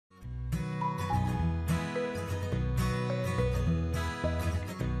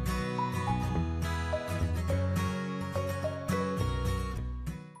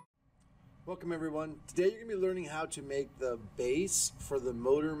Welcome everyone. Today you're going to be learning how to make the base for the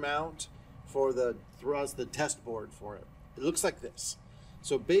motor mount for the thrust, the test board for it. It looks like this.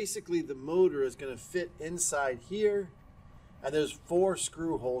 So basically the motor is going to fit inside here, and there's 4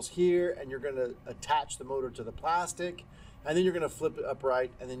 screw holes here, and you're going to attach the motor to the plastic, and then you're going to flip it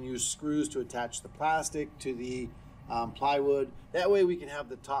upright and then use screws to attach the plastic to the plywood. That way we can have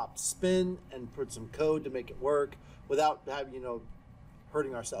the top spin and put some code to make it work without having,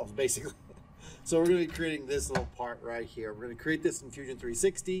 hurting ourselves basically. So we're going to be creating this little part right here. We're going to create this in Fusion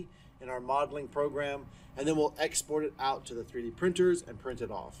 360 in our modeling program, and then we'll export it out to the 3D printers and print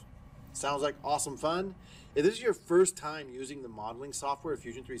it off. Sounds like awesome fun. If this is your first time using the modeling software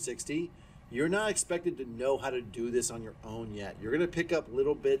Fusion 360, you're not expected to know how to do this on your own yet. You're going to pick up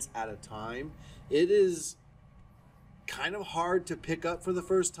little bits at a time. It is kind of hard to pick up for the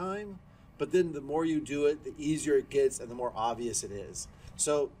first time, but then the more you do it, the easier it gets and the more obvious it is.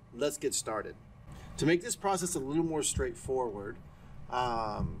 So let's get started. To make this process a little more straightforward,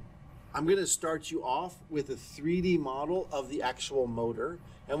 I'm going to start you off with a 3D model of the actual motor,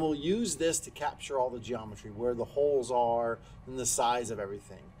 and we'll use this to capture all the geometry, where the holes are and the size of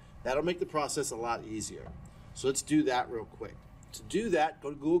everything. That'll make the process a lot easier. So let's do that real quick. To do that, go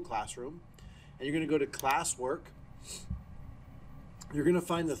to Google Classroom, and you're going to go to Classwork. You're going to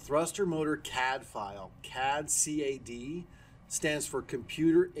find the thruster motor CAD file. CAD, C-A-D, stands for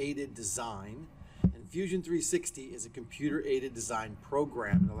Computer Aided Design. And Fusion 360 is a computer-aided design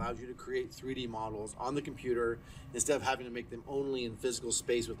program that allows you to create 3D models on the computer instead of having to make them only in physical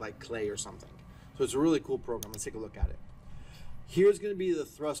space with like clay or something. So it's a really cool program. Let's take a look at it. Here's going to be the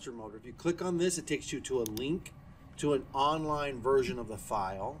thruster motor. If you click on this, it takes you to a link to an online version of the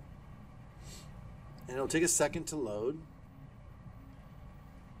file. And it'll take a second to load.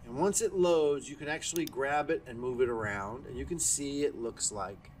 And once it loads, you can actually grab it and move it around, and you can see it looks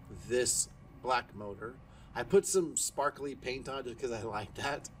like this black motor. I put some sparkly paint on it just because I like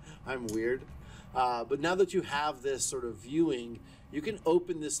that. I'm weird. But now that you have this sort of viewing, you can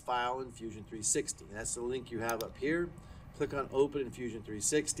open this file in Fusion 360. And that's the link you have up here. Click on Open in Fusion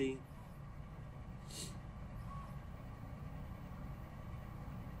 360.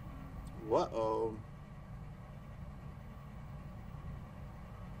 Whoa.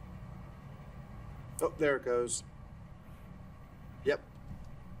 Oh, there it goes. Yep.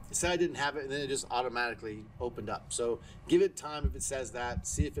 It said I didn't have it, and then it just automatically opened up. So give it time if it says that.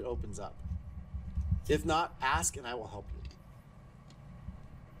 See if it opens up. If not, ask and I will help you.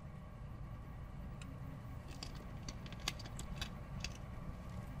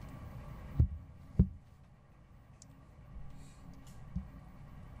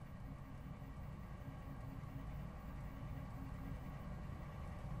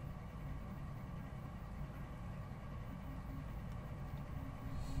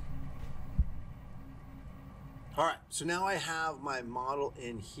 All right, so now I have my model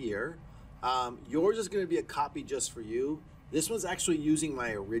in here. Yours is going to be a copy just for you. This one's actually using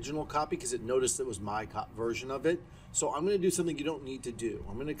my original copy because it noticed it was my version of it. So I'm going to do something you don't need to do.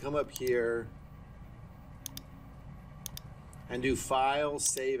 I'm going to come up here and do File,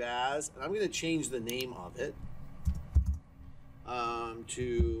 Save As, and I'm going to change the name of it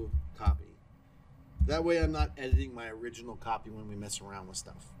to Copy. That way I'm not editing my original copy when we mess around with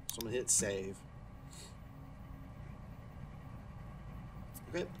stuff. So I'm going to hit Save.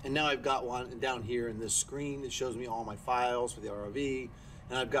 Okay, and now I've got one down here in this screen that shows me all my files for the ROV,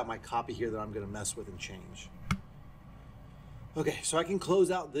 and I've got my copy here that I'm going to mess with and change. Okay, so I can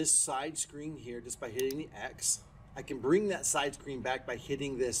close out this side screen here just by hitting the X. I can bring that side screen back by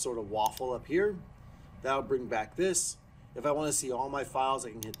hitting this sort of waffle up here. That'll bring back this. If I want to see all my files, I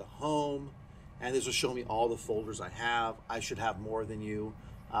can hit the Home, and this will show me all the folders I have. I should have more than you,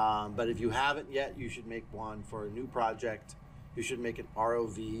 but if you haven't yet, you should make one for a new project. You should make an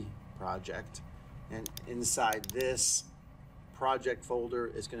ROV project, and inside this project folder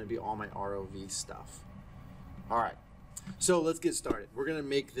is going to be all my ROV stuff. All right, so let's get started. We're going to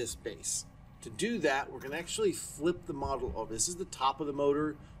make this base. To do that, we're going to actually flip the model over. This is the top of the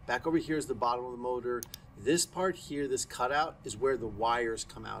motor. Back over here is the bottom of the motor. This part here, this cutout, is where the wires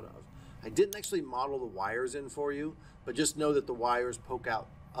come out of. I didn't actually model the wires in for you, but just know that the wires poke out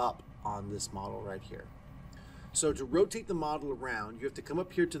up on this model right here. So to rotate the model around, you have to come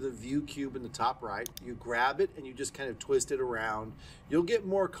up here to the view cube in the top right. You grab it and you just kind of twist it around. You'll get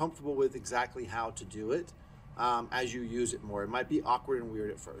more comfortable with exactly how to do it as you use it more. It might be awkward and weird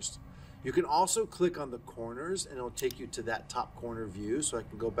at first. You can also click on the corners and it'll take you to that top corner view. So I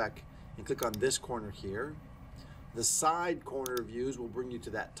can go back and click on this corner here. The side corner views will bring you to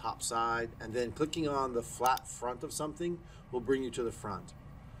that top side, and then clicking on the flat front of something will bring you to the front.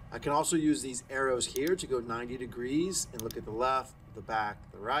 I can also use these arrows here to go 90 degrees and look at the left, the back,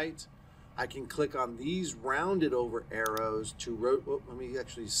 the right. I can click on these rounded over arrows to rotate. Let me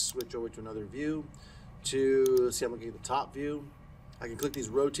actually switch over to another view to, let's see, I'm looking at the top view. I can click these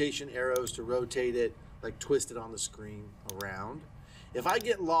rotation arrows to rotate it, like twist it on the screen around. If I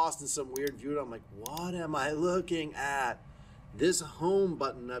get lost in some weird view, I'm like, what am I looking at? This home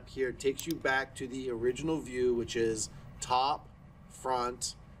button up here takes you back to the original view, which is top,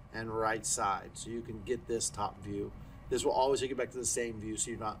 front, and right side. So you can get this top view. This will always take you back to the same view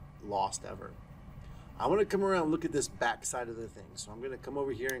so you're not lost ever. I want to come around and look at this back side of the thing. So I'm going to come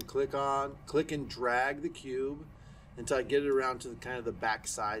over here and click and drag the cube until I get it around to the kind of the back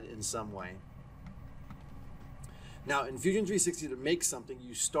side in some way. Now in Fusion 360, to make something,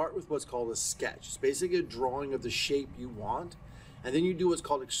 you start with what's called a sketch. It's basically a drawing of the shape you want, and then you do what's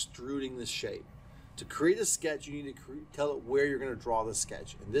called extruding the shape. To create a sketch, you need to tell it where you're going to draw the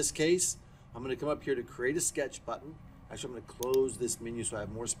sketch. In this case, I'm going to come up here to create a sketch button. Actually, I'm going to close this menu so I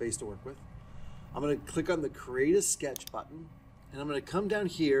have more space to work with. I'm going to click on the create a sketch button, and I'm going to come down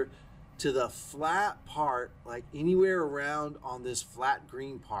here to the flat part, like anywhere around on this flat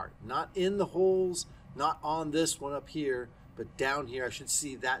green part, not in the holes, not on this one up here, but down here. I should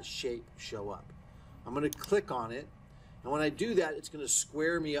see that shape show up. I'm going to click on it, and when I do that, it's going to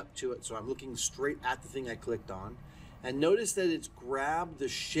square me up to it, so I'm looking straight at the thing I clicked on. And notice that it's grabbed the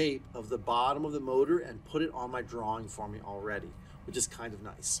shape of the bottom of the motor and put it on my drawing for me already, which is kind of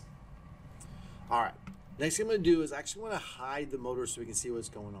nice. All right, next thing I'm going to do is I actually want to hide the motor so we can see what's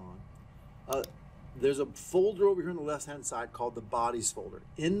going on. There's a folder over here on the left-hand side called the bodies folder.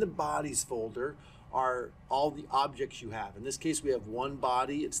 In the bodies folder are all the objects you have. In this case, we have one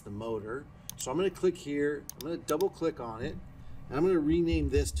body, it's the motor. So I'm going to click here, I'm going to double click on it, and I'm going to rename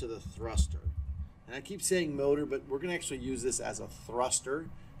this to the thruster. And I keep saying motor, but we're going to actually use this as a thruster.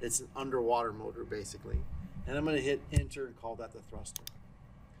 It's an underwater motor, basically. And I'm going to hit enter and call that the thruster.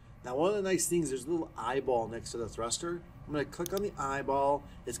 Now, one of the nice things, there's a little eyeball next to the thruster. I'm going to click on the eyeball.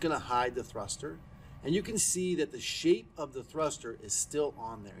 It's going to hide the thruster. And you can see that the shape of the thruster is still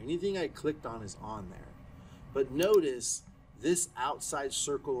on there. Anything I clicked on is on there. But notice this outside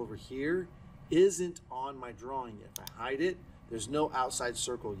circle over here isn't on my drawing yet. If I hide it, there's no outside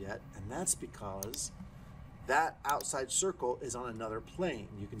circle yet, and that's because that outside circle is on another plane.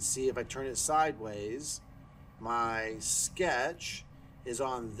 You can see if I turn it sideways, my sketch is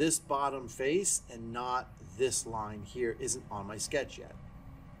on this bottom face and not this line here isn't on my sketch yet.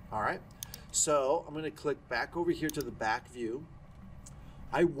 All right, so I'm going to click back over here to the back view.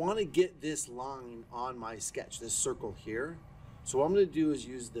 I want to get this line on my sketch, this circle here. So what I'm going to do is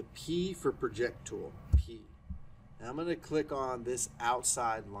use the P for project tool, P. And I'm going to click on this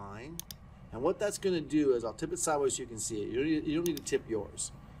outside line. And what that's going to do is I'll tip it sideways so you can see it. You don't need to tip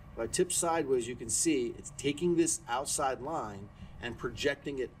yours. If I tip sideways, you can see it's taking this outside line and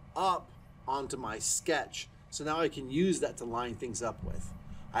projecting it up onto my sketch. So now I can use that to line things up with.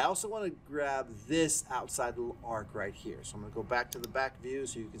 I also want to grab this outside little arc right here. So I'm going to go back to the back view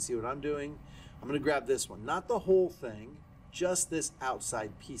so you can see what I'm doing. I'm going to grab this one, not the whole thing, just this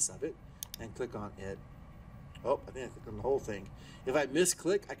outside piece of it, and click on it. Oh, I think I clicked on the whole thing. If I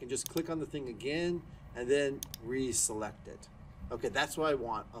misclick, I can just click on the thing again and then reselect it. Okay, that's what I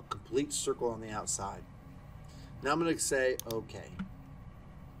want, a complete circle on the outside. Now I'm going to say okay.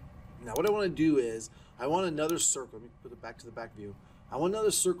 Now what I want to do is I want another circle. Let me put it back to the back view. I want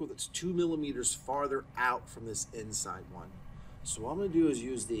another circle that's 2 millimeters farther out from this inside one. So what I'm going to do is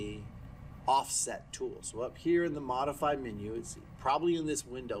use the offset tool. So up here in the modify menu, it's probably in this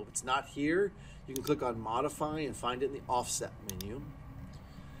window. If it's not here, you can click on modify and find it in the offset menu.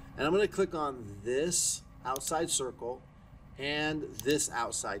 And I'm going to click on this outside circle and this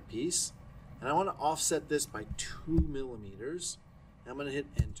outside piece. And I want to offset this by 2 millimeters. And I'm going to hit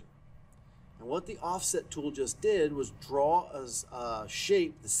enter. And what the offset tool just did was draw a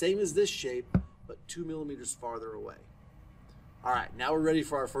shape the same as this shape, but 2 millimeters farther away. All right, now we're ready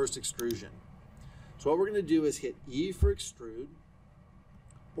for our first extrusion. So what we're going to do is hit E for extrude,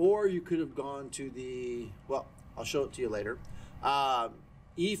 or you could have gone to the, well, I'll show it to you later.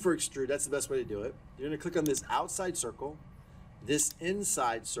 E for extrude, that's the best way to do it. You're going to click on this outside circle, this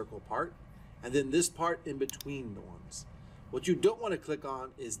inside circle part, and then this part in between the ones. What you don't want to click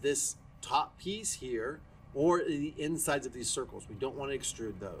on is this top piece here or the insides of these circles. We don't want to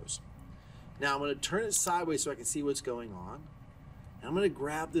extrude those. Now I'm going to turn it sideways so I can see what's going on. And I'm going to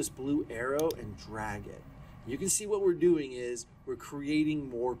grab this blue arrow and drag it. You can see what we're doing is we're creating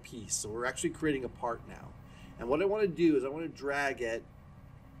more piece. So we're actually creating a part now. And what I want to do is I want to drag it,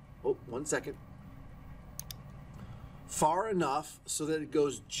 oh, 1 second, far enough so that it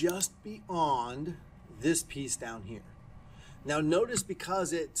goes just beyond this piece down here. Now notice,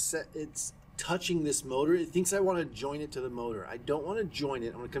 because it's touching this motor, it thinks I want to join it to the motor. I don't want to join it.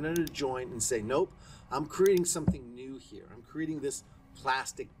 I'm going to come down to join and say, nope, I'm creating something new here. I'm creating this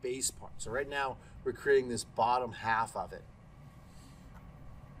plastic base part. So right now we're creating this bottom half of it.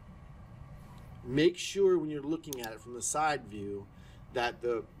 Make sure when you're looking at it from the side view that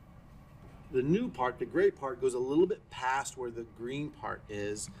the new part, the gray part, goes a little bit past where the green part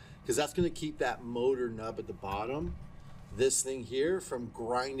is, because that's going to keep that motor nub at the bottom, this thing here, from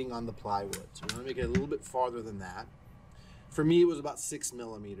grinding on the plywood. So we're going to make it a little bit farther than that. For me, it was about 6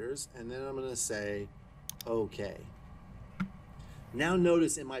 millimeters, and then I'm going to say okay. Now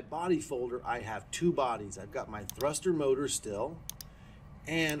notice in my body folder I have two bodies. I've got my thruster motor still,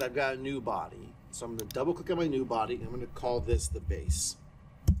 and I've got a new body. So I'm going to double click on my new body, and I'm going to call this the base.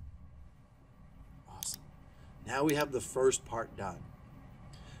 Awesome. Now we have the first part done.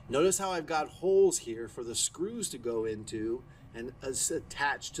 Notice how I've got holes here for the screws to go into, and it's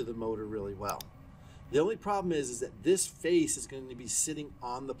attached to the motor really well. The only problem is that this face is going to be sitting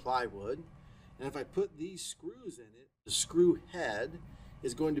on the plywood, and if I put these screws in it, the screw head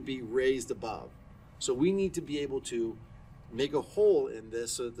is going to be raised above. So we need to be able to make a hole in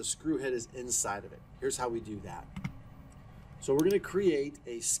this so that the screw head is inside of it. Here's how we do that. So we're going to create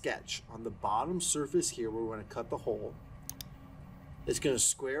a sketch on the bottom surface here where we're going to cut the hole. It's going to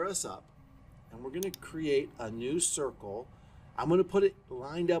square us up, and we're going to create a new circle. I'm going to put it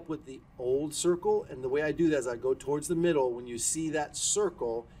lined up with the old circle, and the way I do that is I go towards the middle. When you see that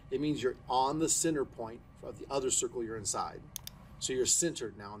circle, it means you're on the center point of the other circle you're inside. So you're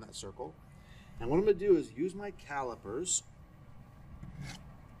centered now on that circle. And what I'm going to do is use my calipers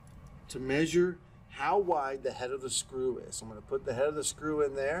to measure how wide the head of the screw is. So I'm going to put the head of the screw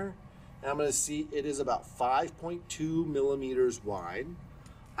in there, and I'm going to see it is about 5.2 millimeters wide.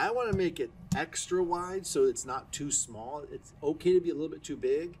 I want to make it extra wide so it's not too small. It's okay to be a little bit too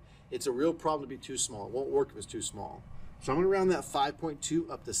big. It's a real problem to be too small. It won't work if it's too small. So I'm going to round that 5.2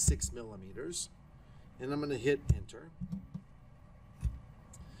 up to 6 millimeters, and I'm going to hit enter.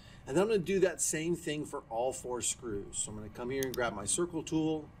 And then I'm going to do that same thing for all 4 screws. So I'm going to come here and grab my circle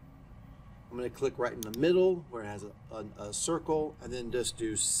tool. I'm going to click right in the middle where it has a circle, and then just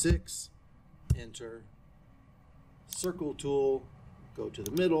do 6, enter, circle tool, go to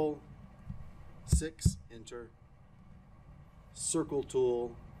the middle, 6, enter, circle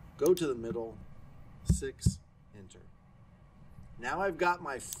tool, go to the middle, 6, enter. Now I've got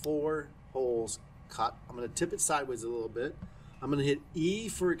my 4 holes cut. I'm going to tip it sideways a little bit. I'm going to hit E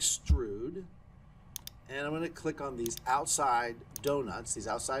for extrude, and I'm going to click on these outside donuts, these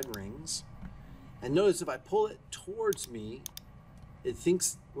outside rings. And notice if I pull it towards me, it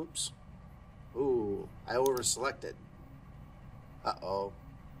thinks, whoops, ooh, I over selected. Uh-oh.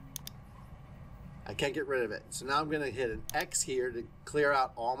 I can't get rid of it. So now I'm going to hit an X here to clear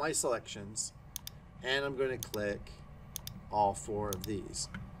out all my selections, and I'm going to click all 4 of these.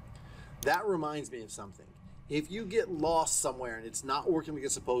 That reminds me of something. If you get lost somewhere and it's not working like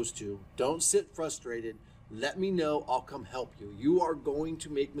it's supposed to, don't sit frustrated. Let me know. I'll come help you. You are going to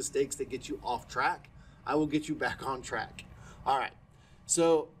make mistakes that get you off track. I will get you back on track. All right.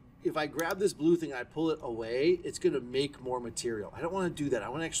 So if I grab this blue thing and I pull it away, it's going to make more material. I don't want to do that. I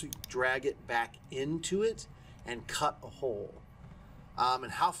want to actually drag it back into it and cut a hole.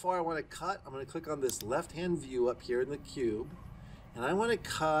 And how far I want to cut, I'm going to click on this left-hand view up here in the cube. And I want to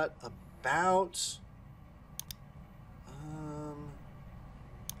cut about,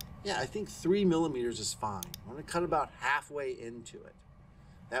 yeah, I think 3 millimeters is fine. I'm going to cut about halfway into it.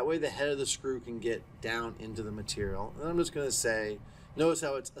 That way the head of the screw can get down into the material. And I'm just going to say, notice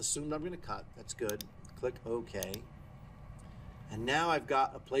how it's assumed I'm going to cut. That's good. Click OK. And now I've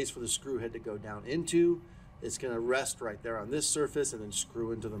got a place for the screw head to go down into. It's going to rest right there on this surface and then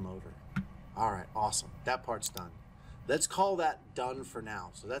screw into the motor. All right, awesome. That part's done. Let's call that done for now.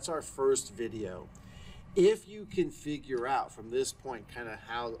 So that's our first video. If you can figure out from this point kind of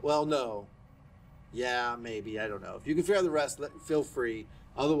how, well, no, yeah, maybe, I don't know. If you can figure out the rest, feel free.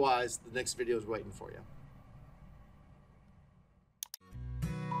 Otherwise, the next video is waiting for you.